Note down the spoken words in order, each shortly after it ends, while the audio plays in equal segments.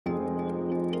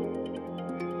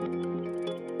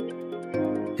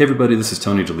Hey everybody, this is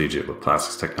Tony DeLegio with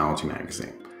Plastics Technology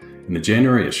Magazine. In the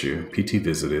January issue, PT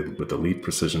visited with Elite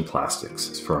Precision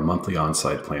Plastics for a monthly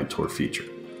on-site plant tour feature.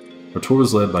 Our tour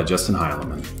was led by Justin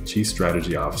Heileman, Chief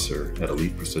Strategy Officer at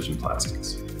Elite Precision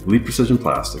Plastics. Elite Precision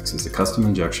Plastics is a custom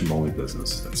injection molding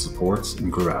business that supports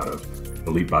and grew out of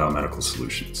Elite Biomedical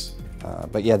Solutions.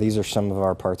 But yeah, these are some of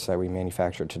our parts that we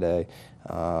manufacture today.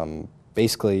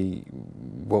 Basically,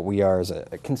 what we are is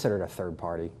considered a third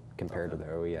party compared to the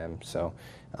OEM. So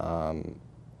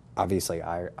obviously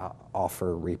I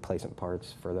offer replacement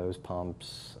parts for those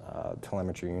pumps,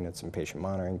 telemetry units and patient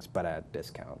monitorings, but at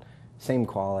discount. Same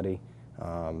quality.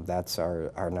 That's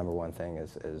our number one thing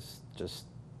is just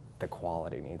the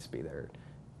quality needs to be there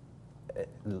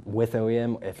with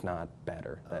OEM, if not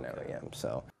better than OEM.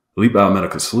 So Elite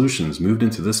Biomedical Solutions moved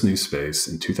into this new space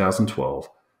in 2012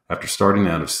 after starting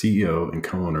out of CEO and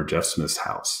co-owner Jeff Smith's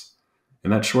house. In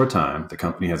that short time, the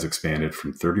company has expanded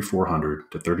from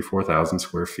 3,400 to 34,000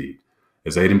 square feet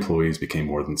as 8 employees became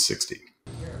more than 60.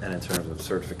 And in terms of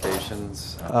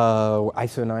certifications?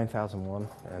 ISO 9001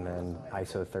 and then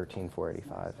ISO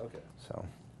 13485. Okay. So,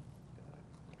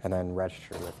 and then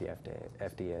registered with the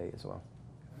FDA as well.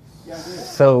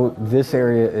 So this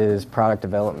area is product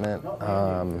development.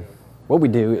 What we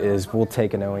do is we'll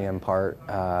take an OEM part,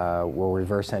 we'll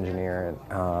reverse engineer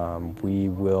it, we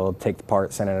will take the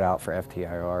part, send it out for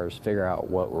FTIRs, figure out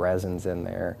what resin's in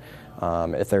there,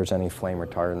 if there's any flame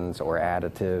retardants or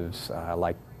additives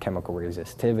like chemical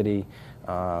resistivity.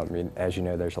 As you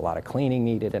know, there's a lot of cleaning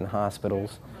needed in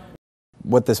hospitals.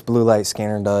 What this blue light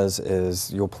scanner does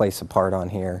is you'll place a part on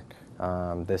here.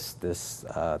 This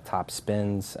top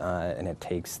spins and it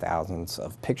takes thousands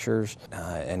of pictures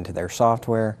into their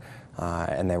software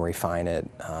and then refine it,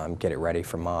 get it ready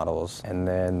for models. And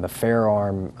then the fair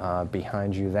arm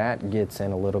behind you, that gets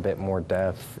in a little bit more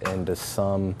depth into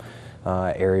some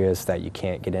areas that you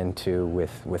can't get into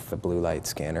with the blue light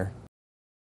scanner.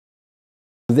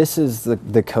 This is the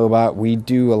cobot. We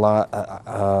do a lot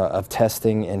of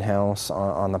testing in-house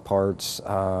on the parts.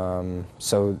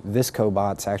 So this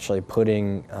cobot's actually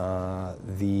putting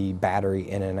the battery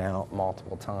in and out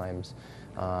multiple times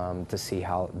to see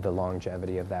how the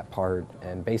longevity of that part.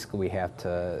 And basically we have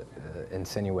to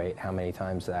insinuate how many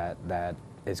times that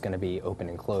is going to be open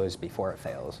and closed before it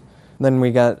fails. Then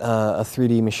we got a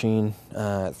 3D machine,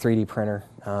 3D printer,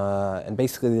 and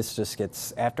basically this just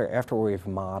gets, after we've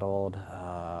modeled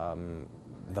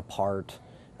the part,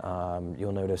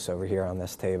 you'll notice over here on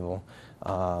this table,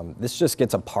 this just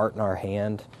gets a part in our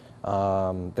hand.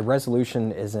 The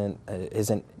resolution isn't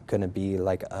going to be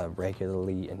like a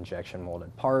regularly injection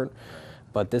molded part,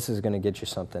 but this is going to get you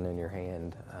something in your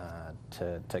hand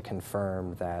to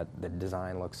confirm that the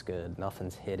design looks good,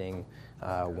 nothing's hitting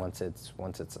once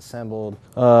it's assembled.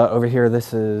 Over here,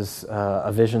 this is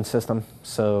a vision system.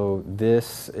 So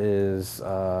this is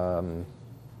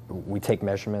we take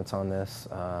measurements on this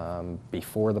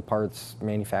before the part's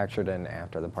manufactured and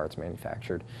after the part's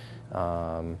manufactured.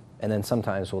 And then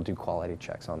sometimes we'll do quality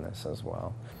checks on this as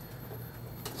well.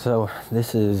 So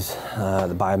this is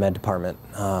the biomed department.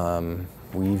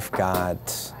 We've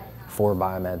got 4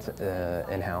 biomeds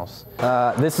in-house.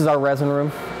 This is our resin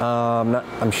room.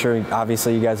 I'm sure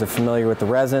obviously you guys are familiar with the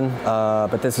resin,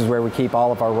 but this is where we keep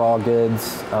all of our raw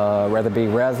goods, whether it be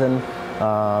resin.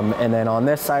 And then on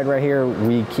this side right here,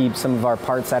 we keep some of our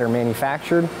parts that are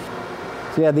manufactured.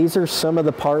 So yeah, these are some of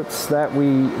the parts that we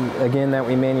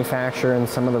manufacture and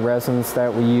some of the resins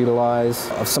that we utilize.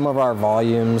 Some of our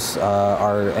volumes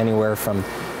are anywhere from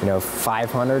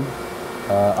 500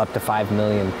 up to 5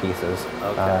 million pieces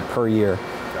per year.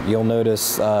 You'll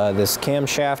notice this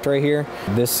camshaft right here.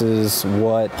 This is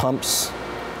what pumps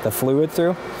the fluid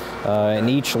through. And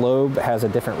each lobe has a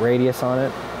different radius on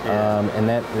it. And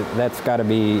that's got to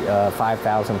be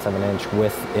 5/1000ths of an inch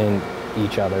within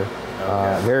each other.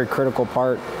 Very critical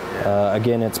part.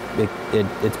 Again, it's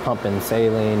pumping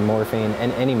saline, morphine,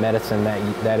 and any medicine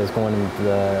that is going to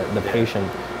the patient.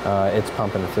 It's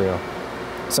pumping through.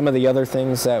 Some of the other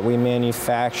things that we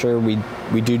manufacture, we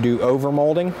do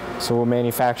overmolding. So we'll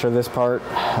manufacture this part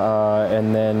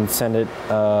and then send it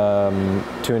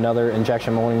to another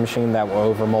injection molding machine that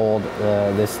will overmold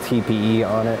this TPE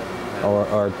on it,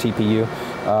 or TPU.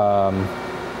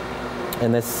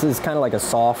 And this is kind of like a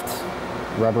soft,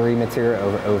 rubbery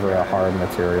material over a hard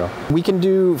material. We can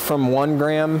do from 1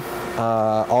 gram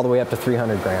all the way up to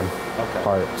 300 gram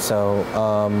part. So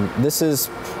this is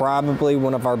probably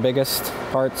one of our biggest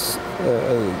parts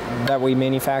that we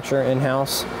manufacture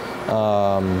in-house.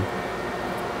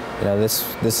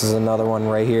 This is another one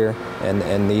right here,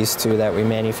 and these 2 that we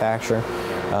manufacture.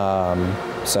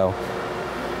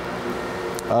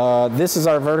 This is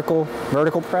our vertical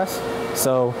vertical press.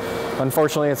 So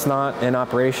unfortunately it's not in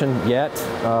operation yet,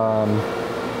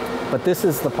 but this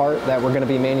is the part that we're going to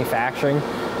be manufacturing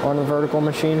on the vertical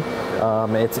machine.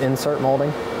 It's insert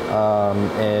molding,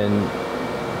 and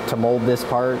to mold this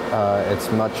part, it's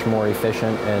much more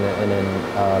efficient in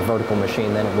a vertical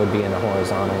machine than it would be in a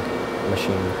horizontal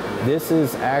machine.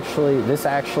 This actually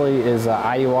is a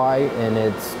IUI, and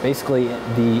it's basically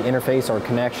the interface or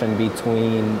connection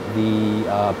between the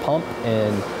pump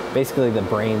and basically the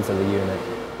brains of the unit.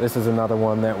 This is another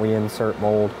one that we insert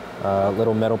mold,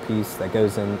 little metal piece that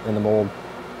goes in the mold,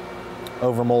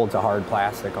 over molds a hard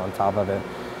plastic on top of it,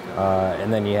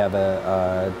 and then you have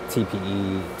a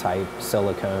TPE type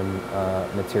silicone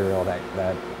material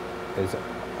that is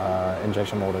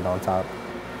injection molded on top.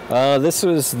 This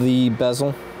was the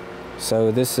bezel.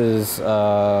 So this is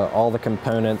all the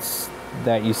components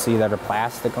that you see that are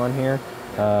plastic on here.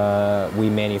 We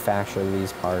manufacture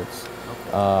these parts.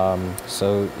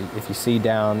 So if you see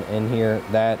down in here,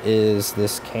 that is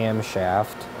this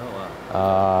camshaft. Oh,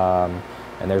 wow.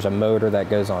 And there's a motor that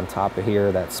goes on top of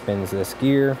here that spins this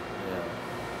gear,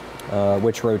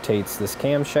 which rotates this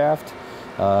camshaft,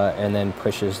 and then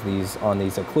pushes these on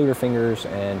these occluder fingers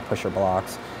and pusher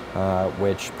blocks,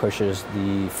 which pushes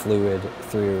the fluid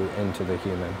through into the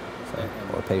human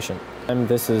or patient. And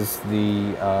this is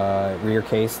the rear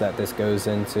case that this goes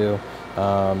into.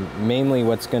 Mainly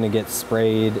what's going to get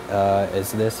sprayed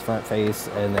is this front face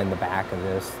and then the back of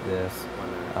this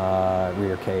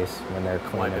rear case when they're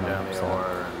cleaning down up. the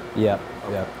ore. Yep,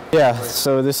 yep. Yeah,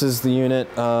 so this is the unit.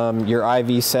 Your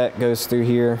IV set goes through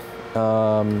here,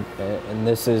 and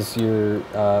this is your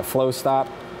flow stop.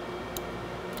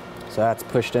 So that's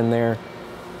pushed in there,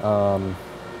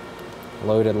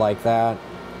 loaded like that,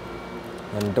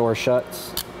 and the door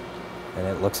shuts, and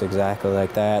it looks exactly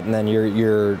like that. And then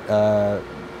your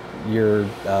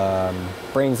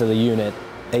brains of the unit,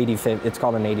 it's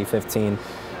called an 8015,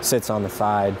 sits on the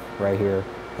side right here,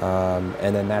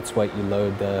 and then that's what you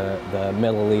load the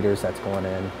milliliters that's going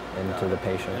into the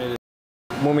patient.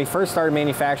 When we first started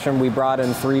manufacturing, we brought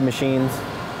in 3 machines.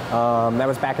 That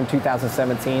was back in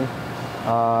 2017.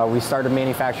 We started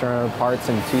manufacturing our parts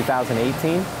in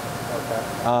 2018.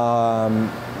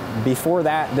 Okay. Before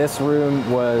that, this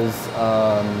room was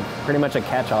pretty much a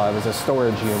catch-all. It was a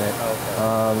storage unit.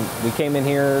 Okay. We came in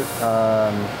here,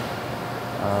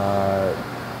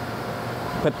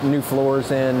 put new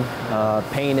floors in,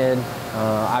 painted,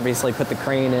 obviously put the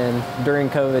crane in. During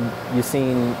COVID, you've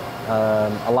seen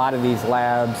a lot of these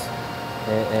labs,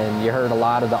 and you heard a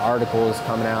lot of the articles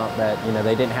coming out that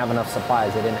they didn't have enough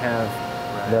supplies. They didn't have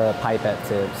the pipette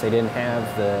tips. They didn't have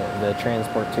the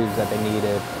transport tubes that they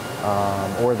needed,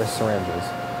 or the syringes.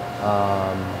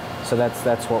 So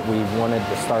that's what we wanted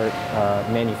to start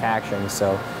manufacturing.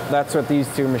 So that's what these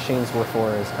 2 machines were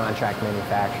for, is contract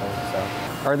manufacturing.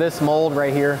 So, or this mold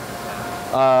right here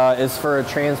is for a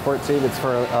transport tube. It's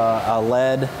for a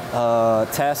lead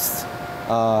test.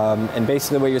 And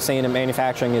basically what you're seeing in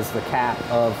manufacturing is the cap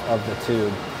of the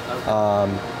tube.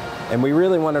 Okay. And we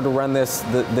really wanted to run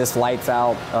this lights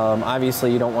out.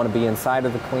 Obviously you don't want to be inside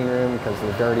of the clean room because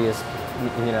the dirtiest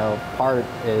part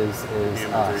is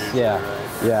us. Yeah,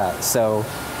 right. Yeah. So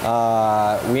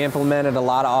we implemented a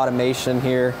lot of automation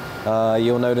here.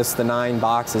 You'll notice the 9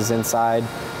 boxes inside.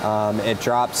 It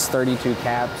drops 32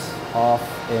 caps off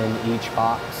in each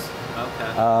box.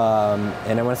 Okay.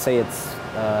 And I want to say it's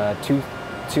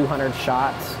 200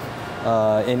 shots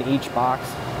in each box.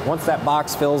 Once that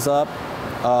box fills up,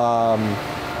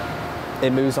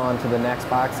 it moves on to the next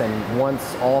box, and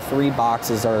once all 3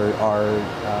 boxes are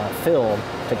filled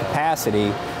to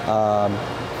capacity,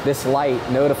 this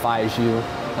light notifies you,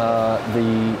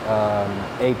 the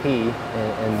AP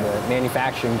and the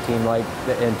manufacturing team,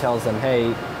 and tells them,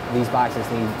 hey, these boxes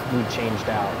need changed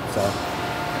out. So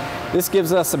this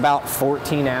gives us about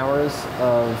 14 hours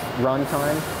of run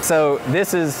time. So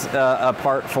this is a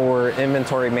part for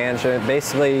inventory management.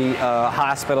 Basically,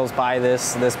 hospitals buy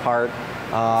this part,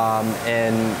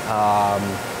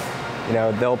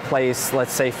 they'll place,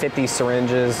 let's say, 50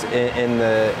 syringes in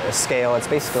the scale. It's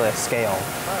basically a scale,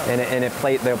 and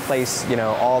they'll place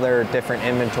all their different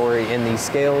inventory in these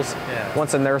scales. Yeah.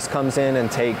 Once a nurse comes in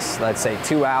and takes, let's say,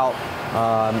 2 out,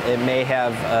 it may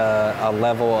have a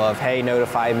level of, hey,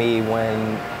 notify me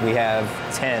when we have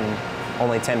 10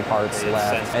 only 10 parts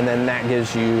left. And then that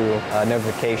gives you a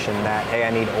notification that, hey, I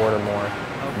need to order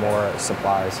more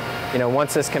supplies. You know,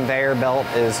 once this conveyor belt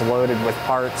is loaded with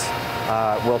parts,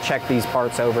 we'll check these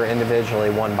parts over individually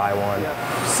one by one.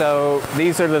 So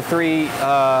these are the 3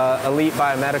 Elite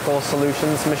Biomedical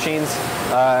Solutions machines,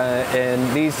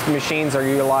 and these machines are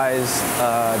utilized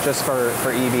just for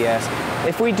EBS.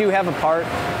 If we do have a part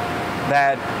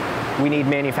that we need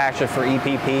manufactured for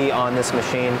EPP on this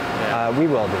machine, we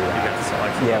will do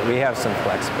that. Yeah, we have some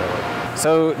flexibility.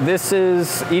 So this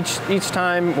is, each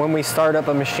time when we start up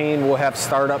a machine, we'll have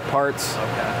startup parts.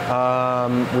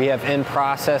 Okay. We have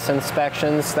in-process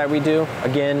inspections that we do.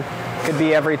 Again, could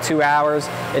be every 2 hours.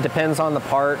 It depends on the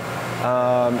part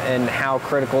and how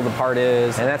critical the part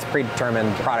is, and that's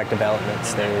predetermined product development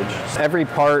stage. Every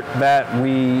part that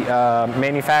we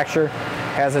manufacture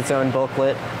has its own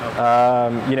booklet.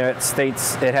 You know, it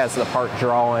states, it has the part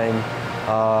drawing,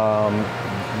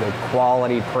 the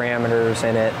quality parameters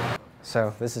in it.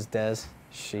 So this is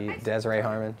Desiree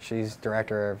Harmon. She's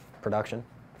Director of Production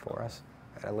for us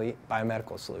at Elite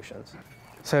Biomedical Solutions.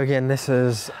 So again, this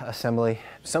is assembly.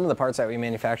 Some of the parts that we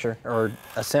manufacture or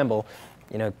assemble,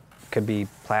 you know, could be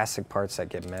plastic parts that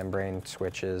get membrane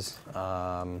switches,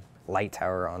 light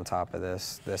tower on top of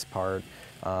this part.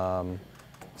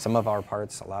 Some of our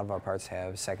parts, a lot of our parts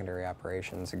have secondary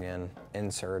operations, again,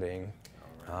 inserting,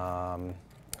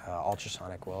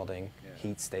 ultrasonic welding,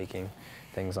 heat staking,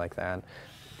 things like that.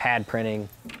 Pad printing,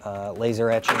 laser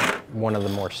etching, one of the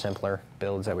more simpler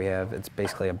builds that we have. It's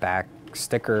basically a back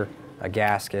sticker, a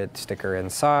gasket, sticker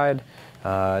inside,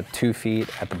 2 feet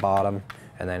at the bottom,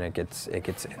 and then it gets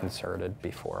inserted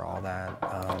before all that.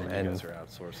 And you guys are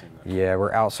outsourcing that? Yeah,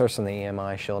 we're outsourcing the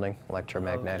EMI shielding,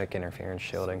 electromagnetic interference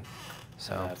shielding.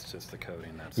 So and that's just the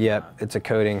coating. That's yep, it's a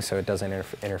coating, so it doesn't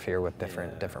interfere with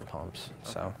different pumps.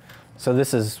 Okay. So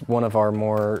this is one of our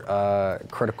more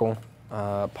critical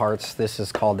parts. This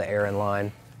is called the air in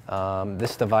line.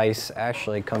 This device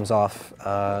actually comes off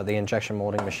the injection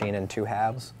molding machine in 2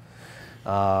 halves,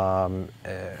 and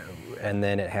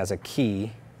then it has a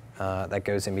key that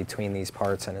goes in between these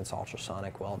parts, and it's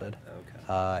ultrasonic welded,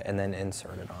 okay. And then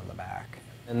inserted on the back.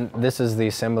 And this is the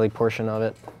assembly portion of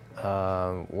it.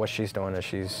 What she's doing is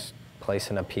she's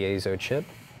placing a piezo chip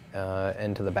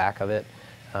into the back of it.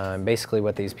 Basically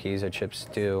what these piezo chips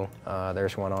do,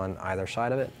 there's one on either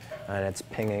side of it, and it's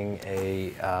pinging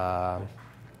a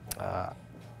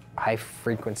high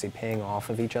frequency ping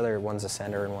off of each other. One's a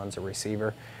sender and one's a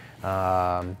receiver.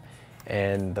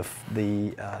 And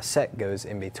the set goes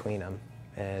in between them.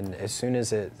 And as soon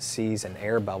as it sees an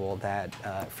air bubble, that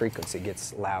frequency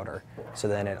gets louder. So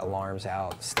then it alarms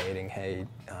out, stating, "Hey,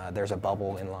 there's a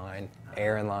bubble in line,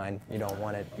 air in line. You don't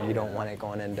want it. You don't want it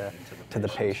going into the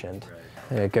patient."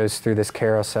 Right. It goes through this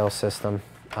carousel system.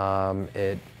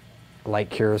 It light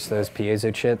cures those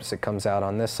piezo chips. It comes out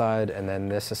on this side, and then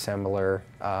this assembler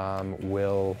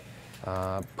will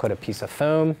put a piece of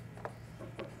foam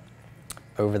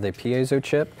over the piezo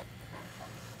chip.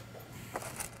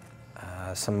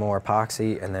 Some more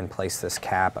epoxy, and then place this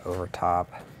cap over top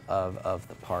of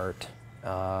the part.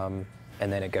 And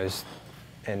then it goes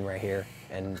in right here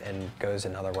and goes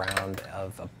another round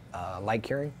of light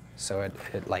curing. So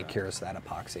it light cures that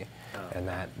epoxy, and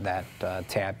that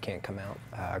tab can't come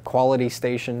out. Quality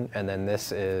station, and then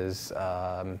this is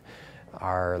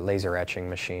our laser etching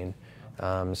machine.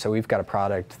 So we've got a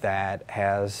product that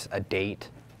has a date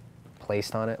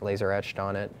placed on it, laser etched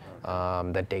on it,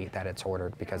 the date that it's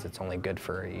ordered, because it's only good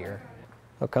for a year.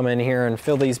 We'll come in here and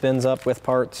fill these bins up with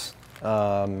parts,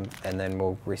 and then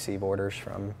we'll receive orders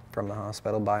from the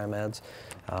hospital, Biomeds,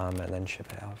 and then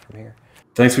ship it out from here.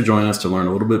 Thanks for joining us to learn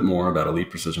a little bit more about Elite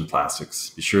Precision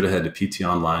Plastics. Be sure to head to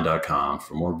ptonline.com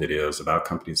for more videos about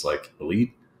companies like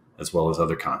Elite, as well as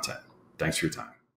other content. Thanks for your time.